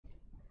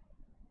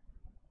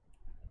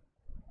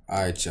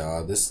Alright,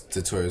 y'all. This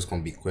tutorial is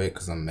gonna be quick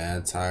because I'm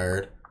mad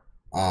tired.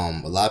 A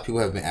lot of people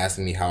have been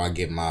asking me how I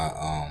get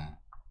my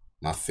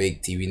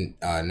fake TV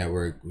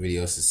network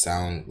videos to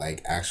sound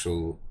like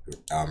actual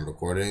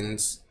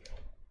recordings.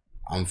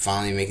 I'm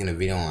finally making a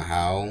video on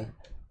how.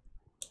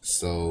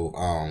 So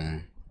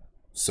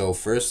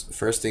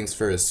first things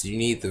first. You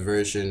need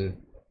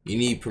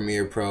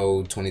Premiere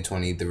Pro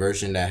 2020, the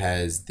version that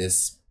has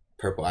this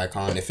purple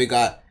icon.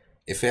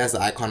 If it has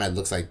the icon that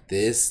looks like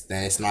this,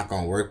 then it's not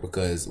gonna work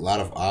because a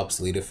lot of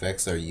obsolete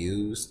effects are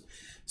used.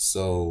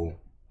 So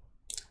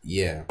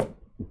yeah.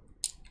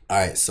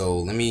 Alright, so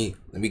let me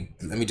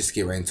just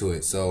get right into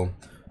it. So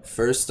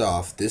first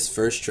off, this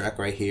first track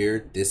right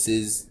here, this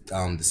is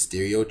the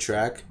stereo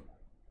track.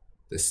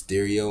 The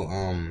stereo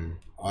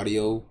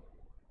audio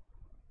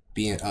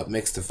being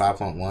upmixed to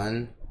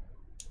 5.1.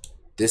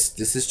 This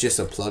is just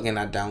a plugin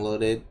I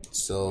downloaded,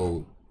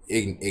 so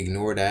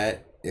ignore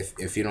that.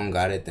 If you don't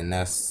got it, then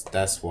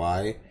that's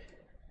why.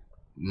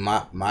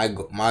 My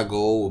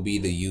goal will be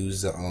to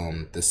use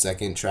the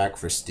second track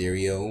for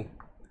stereo,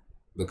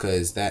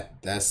 because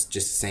that's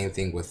just the same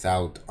thing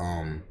without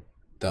the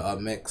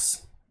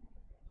upmix.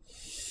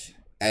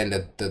 And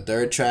the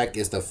third track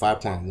is the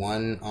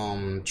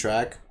 5.1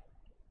 track.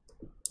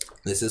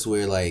 This is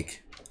where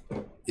like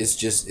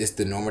it's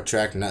the normal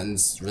track,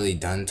 nothing's really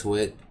done to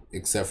it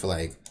except for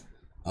like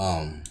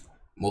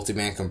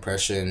multiband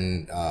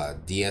compression,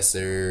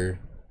 de-esser,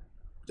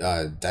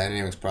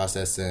 dynamics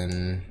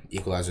processing,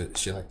 equalizer,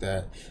 shit like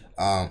that.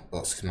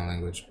 Excuse my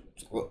language.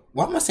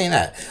 Why am I saying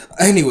that?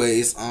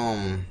 Anyways,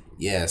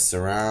 yeah,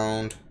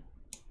 surround.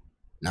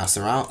 Now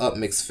surround, up,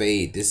 mix,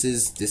 fade. This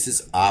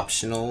is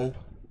optional,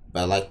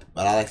 but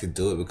I like to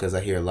do it because I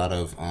hear a lot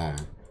of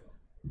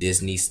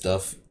Disney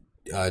stuff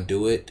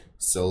do it.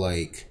 So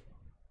like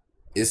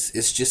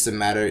it's just a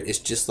matter. It's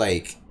just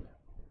like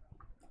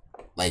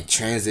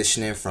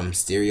transitioning from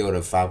stereo to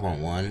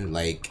 5.1.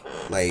 Like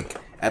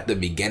at the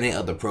beginning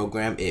of the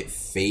program, it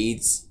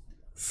fades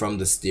from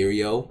the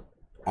stereo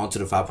onto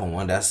the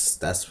 5.1.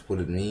 That's what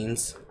it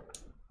means.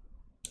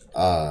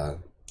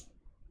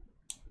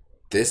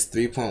 This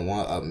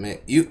 3.1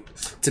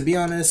 upmix, to be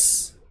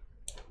honest,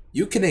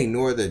 you can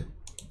ignore the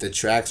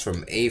tracks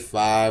from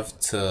A5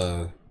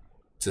 to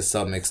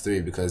submix 3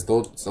 because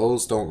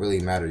those don't really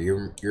matter.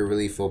 You're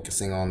really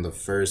focusing on the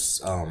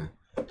first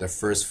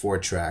 4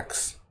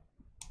 tracks.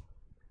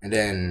 And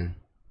then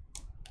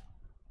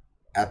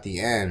at the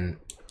end,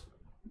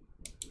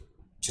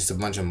 just a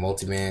bunch of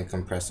multi-band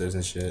compressors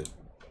and shit.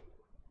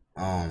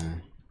 So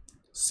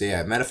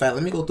yeah, matter of fact,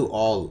 let me go through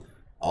all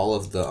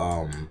of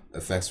the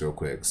effects real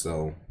quick.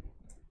 So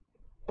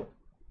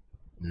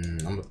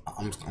I'm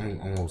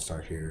gonna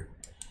start here.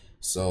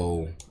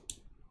 So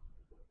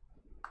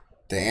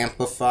the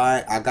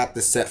amplify, I got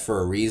this set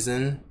for a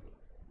reason,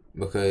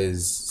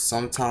 because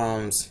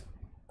sometimes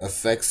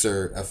effects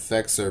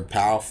are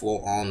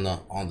powerful on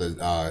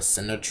the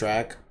center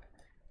track.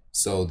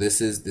 So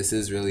this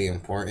is really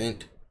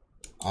important.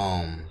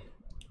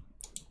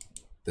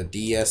 The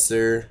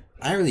de-esser,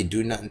 I didn't really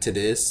do nothing to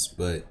this,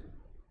 but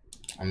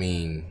I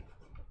mean,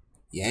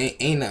 yeah,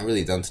 ain't nothing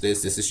really done to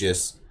this. This is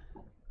just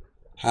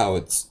how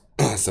it's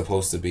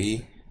supposed to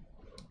be.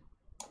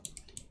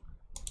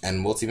 And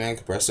multi-band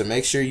compressor,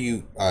 make sure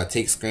you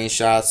take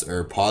screenshots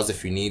or pause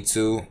if you need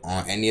to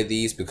on any of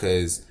these,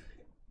 because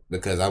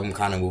I'm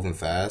kind of moving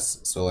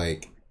fast. So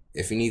like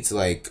if you need to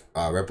like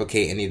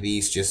replicate any of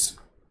these, just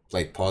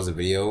like pause the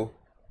video.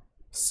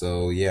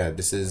 So yeah,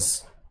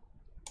 that's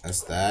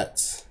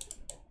that.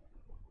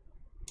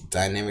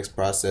 Dynamics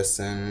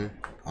processing,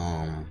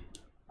 I'm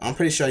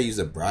pretty sure I used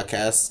a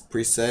broadcast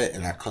preset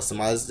and I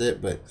customized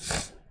it, but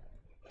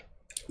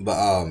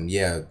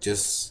yeah,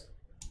 just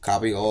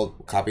copy all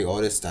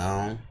this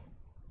down.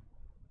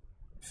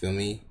 Feel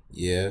me?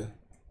 Yeah.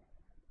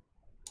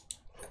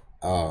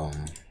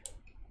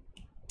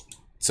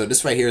 So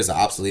this right here is an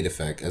obsolete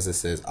effect, as it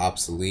says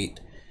obsolete.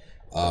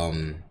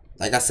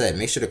 Like I said,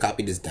 make sure to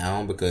copy this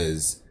down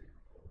because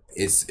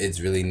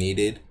it's really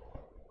needed.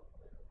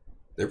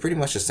 They're pretty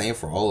much the same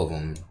for all of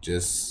them.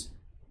 Just,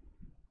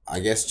 I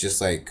guess,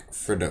 just like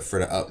for the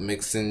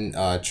upmixing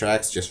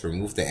tracks, just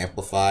remove the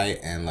amplify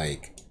and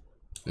like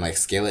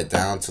scale it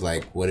down to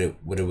like what it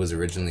was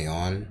originally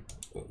on.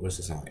 What's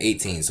this on?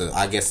 18. So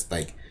I guess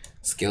like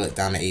scale it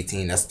down to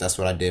 18. That's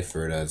what I did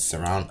for the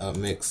surround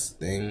upmix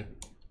thing.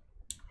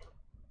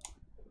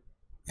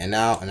 And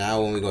now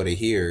when we go to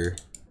here,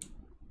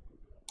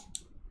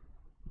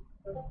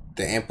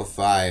 the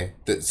amplify,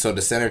 so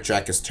the center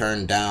track is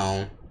turned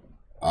down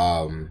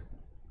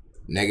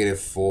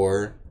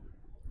 -4.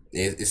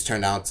 It's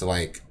turned down to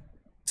like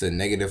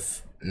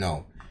negative,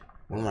 no,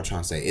 what am I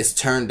trying to say? It's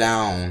turned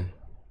down,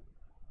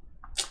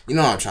 you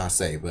know what I'm trying to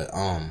say, but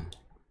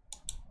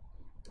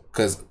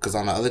cause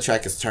on the other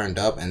track it's turned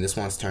up and this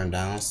one's turned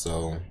down,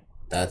 so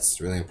that's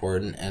really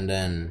important. And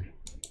then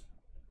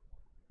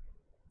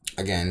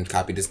again,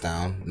 copy this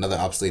down, another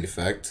obsolete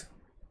effect.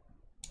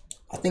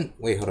 I think,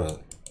 wait, hold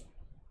up,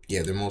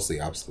 yeah, they're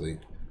mostly obsolete.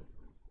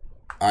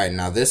 All right,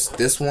 now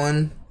this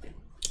one,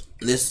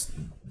 this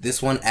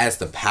this one adds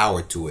the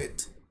power to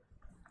it.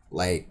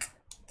 Like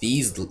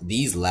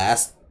these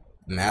last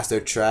master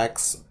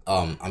tracks,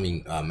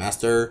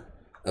 master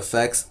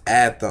effects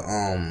add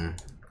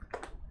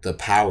the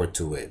power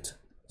to it.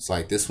 So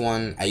like this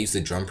one, I use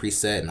the drum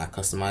preset and I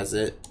customize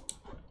it.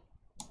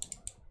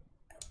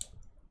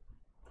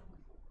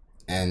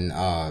 And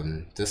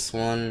this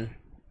one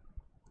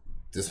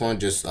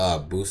just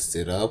boosts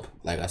it up,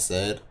 like I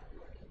said.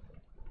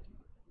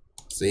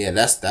 So yeah,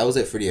 that was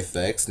it for the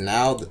effects.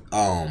 Now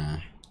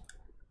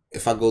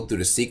if I go through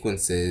the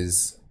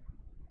sequences,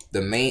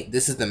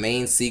 this is the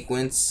main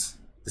sequence.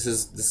 This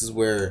is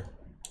where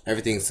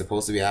everything's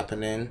supposed to be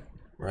happening,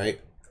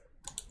 right?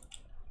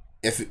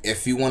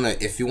 If you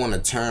wanna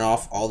turn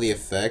off all the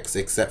effects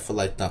except for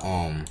like the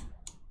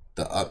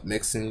up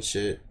mixing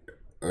shit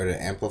or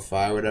the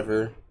amplify or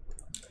whatever,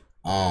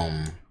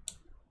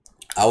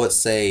 I would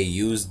say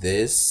use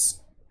this,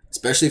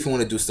 especially if you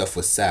want to do stuff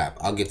with SAP.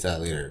 I'll get to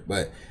that later.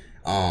 But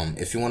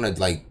if you want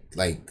to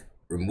like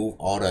remove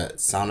all the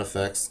sound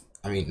effects,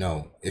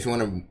 if you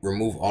want to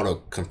remove all the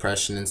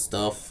compression and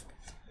stuff,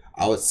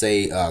 I would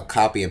say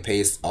copy and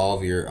paste all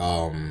of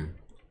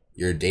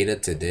your data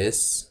to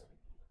this,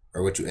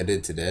 or what you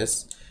edited to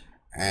this.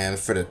 And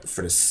for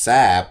the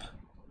SAP,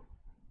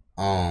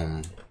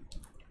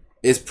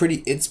 it's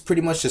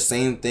pretty much the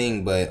same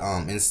thing, but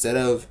instead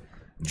of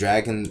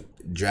dragging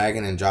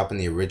and dropping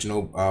the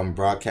original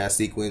broadcast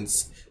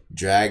sequence,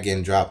 drag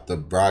and drop the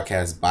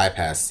broadcast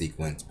bypass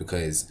sequence,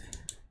 because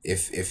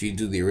if you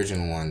do the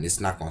original one, it's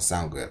not gonna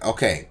sound good.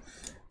 Okay,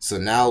 so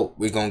now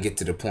we're gonna get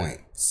to the point.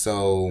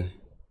 So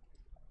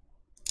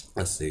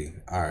let's see.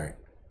 All right,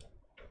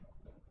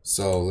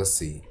 so let's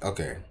see.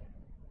 Okay,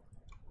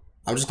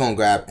 I'm just gonna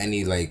grab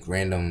any like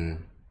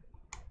random.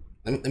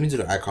 Let me do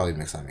the iCarly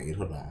mix I made.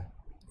 Hold on.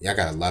 Yeah, I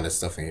got a lot of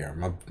stuff in here.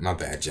 My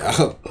bad,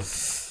 y'all.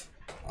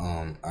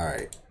 All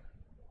right.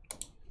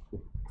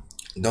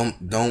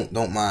 Don't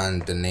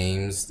mind the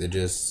names. They're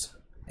just,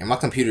 and my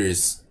computer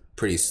is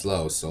pretty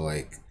slow, so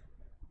like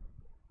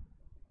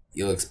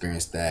you'll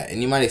experience that,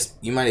 and you might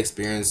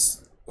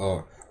experience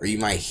or you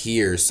might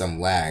hear some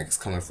lags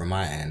coming from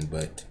my end,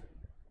 but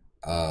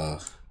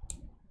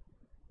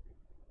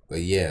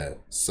yeah.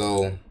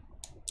 So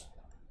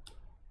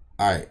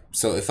all right.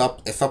 So if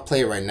I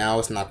play it right now,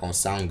 it's not gonna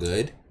sound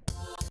good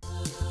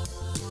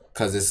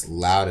because it's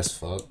loud as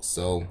fuck.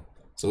 So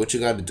what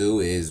you got to do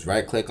is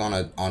right click on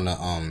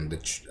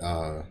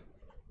the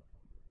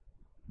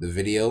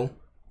video,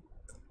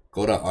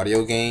 go to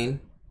audio gain,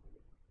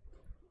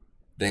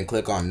 then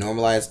click on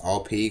normalize all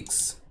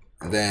peaks,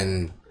 and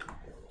then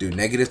do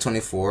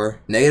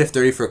 -24,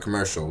 -30 for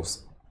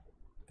commercials,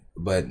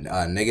 but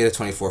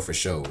 -24 for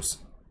shows.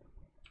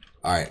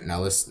 All right, now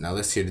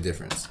let's hear the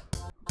difference.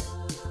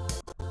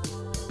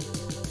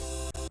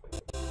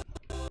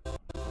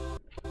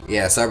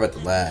 Yeah, sorry about the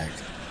lag.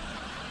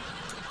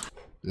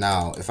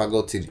 Now, if I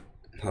go to,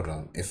 hold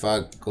on, if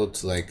I go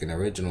to like the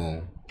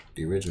original,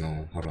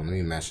 hold on, let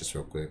me match this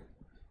real quick.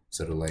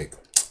 So to like,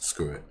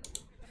 screw it.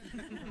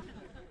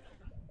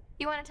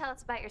 You want to tell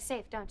us about your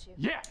safe, don't you?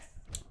 Yes.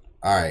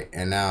 All right,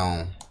 and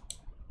now.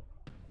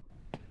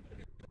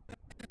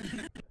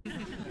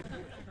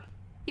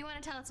 You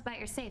want to tell us about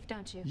your safe,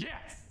 don't you?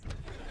 Yes.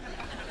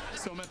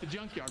 So I'm at the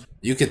junkyard.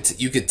 You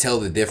could tell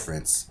the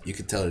difference. You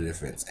could tell the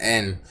difference,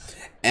 and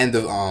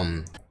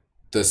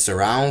the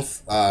surround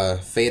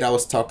fade I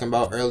was talking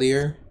about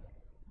earlier.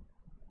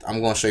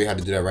 I'm gonna show you how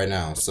to do that right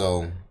now.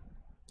 So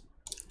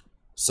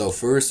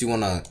first you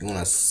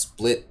wanna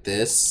split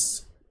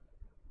this.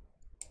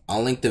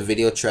 Unlink the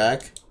video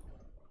track.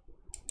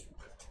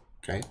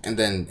 Okay, and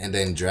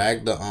then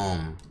drag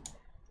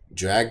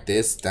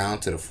this down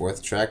to the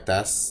 4th track.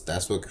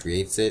 That's what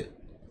creates it.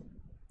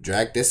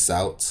 Drag this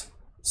out.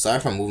 Sorry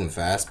if I'm moving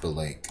fast, but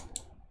like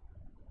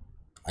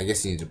I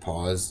guess you need to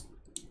pause.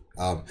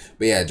 But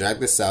yeah, drag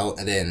this out,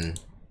 and then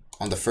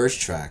on the 1st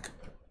track,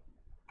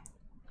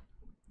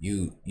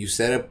 you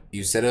set a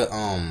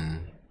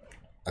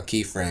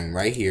keyframe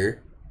right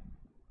here.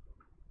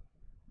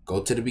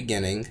 Go to the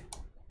beginning,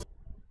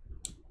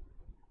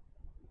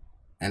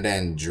 and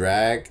then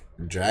drag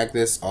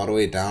this all the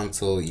way down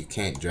till you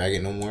can't drag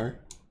it no more.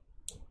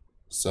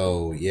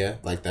 So yeah,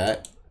 like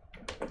that.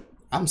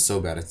 I'm so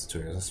bad at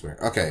tutorials, I swear.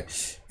 Okay,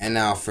 and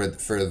now for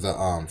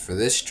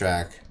this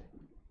track,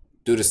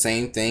 do the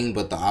same thing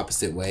but the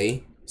opposite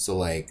way. So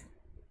like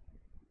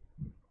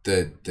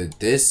the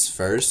this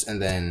first,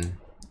 and then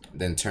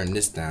turn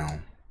this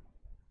down.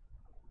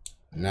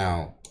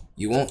 Now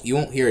you won't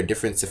hear a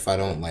difference if I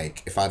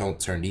don't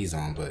turn these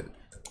on,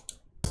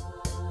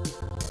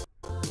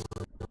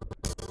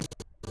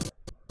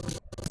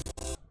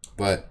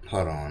 but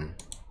hold on.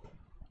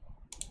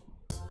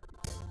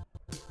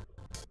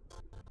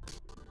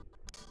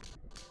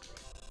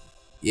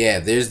 Yeah,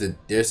 there's the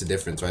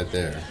difference right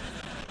there.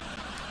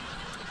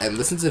 And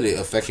listen to the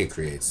effect it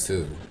creates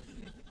too.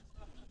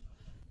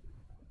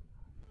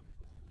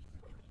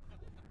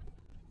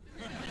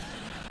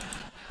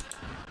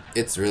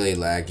 It's really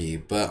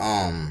laggy, but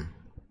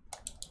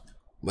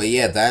But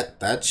yeah,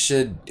 that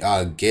should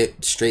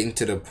get straight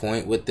into the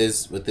point with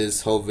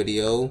this whole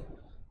video.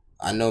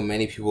 I know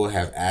many people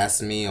have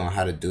asked me on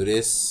how to do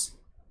this,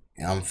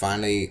 and I'm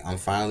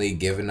finally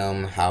giving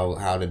them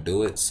how to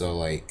do it. So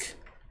like,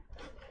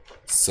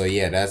 so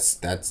yeah, that's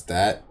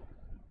that.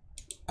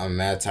 I'm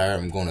mad tired.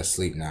 I'm going to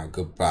sleep now.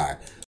 Goodbye.